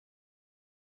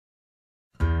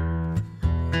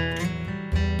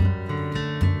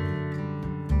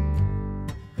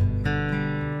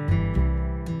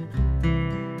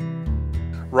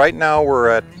Right now we're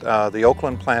at the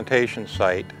Oakland Plantation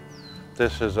Site.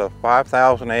 This is a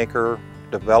 5,000 acre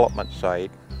development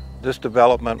site. This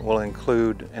development will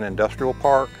include an industrial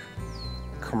park,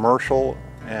 commercial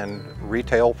and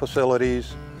retail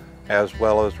facilities, as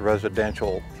well as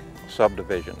residential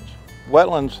subdivisions.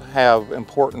 Wetlands have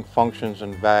important functions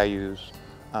and values.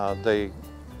 They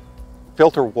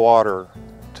filter water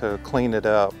to clean it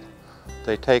up.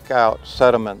 They take out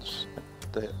sediments.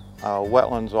 The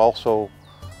wetlands also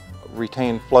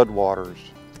retain floodwaters,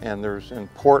 and there's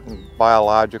important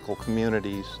biological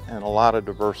communities and a lot of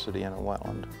diversity in a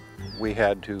wetland. We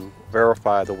had to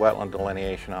verify the wetland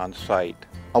delineation on site.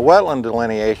 A wetland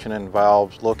delineation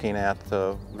involves looking at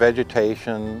the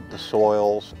vegetation, the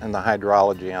soils, and the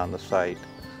hydrology on the site.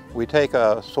 We take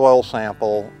a soil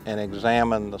sample and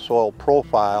examine the soil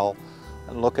profile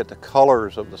and look at the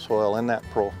colors of the soil in that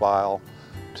profile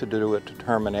to do a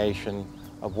determination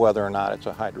of whether or not it's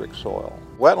a hydric soil.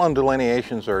 Wetland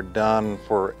delineations are done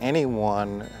for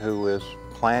anyone who is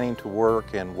planning to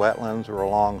work in wetlands or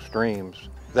along streams.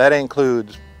 That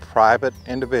includes private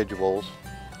individuals,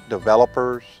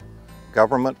 developers,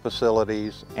 government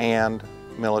facilities, and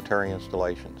military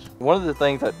installations. One of the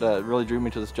things that really drew me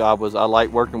to this job was I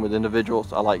like working with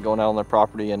individuals. I like going out on their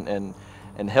property and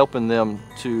helping them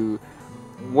to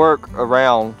work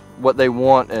around what they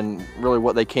want and really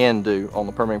what they can do on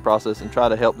the permitting process, and try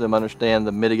to help them understand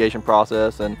the mitigation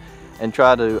process and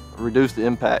try to reduce the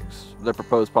impacts their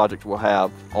proposed project will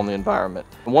have on the environment.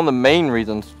 And one of the main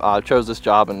reasons I chose this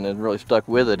job and really stuck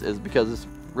with it is because it's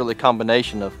really a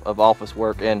combination of office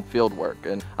work and field work.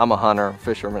 And I'm a hunter,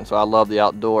 fisherman, so I love the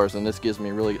outdoors, and this gives me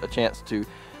really a chance to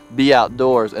be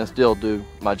outdoors and still do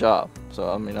my job. So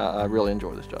I mean, I really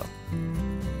enjoy this job.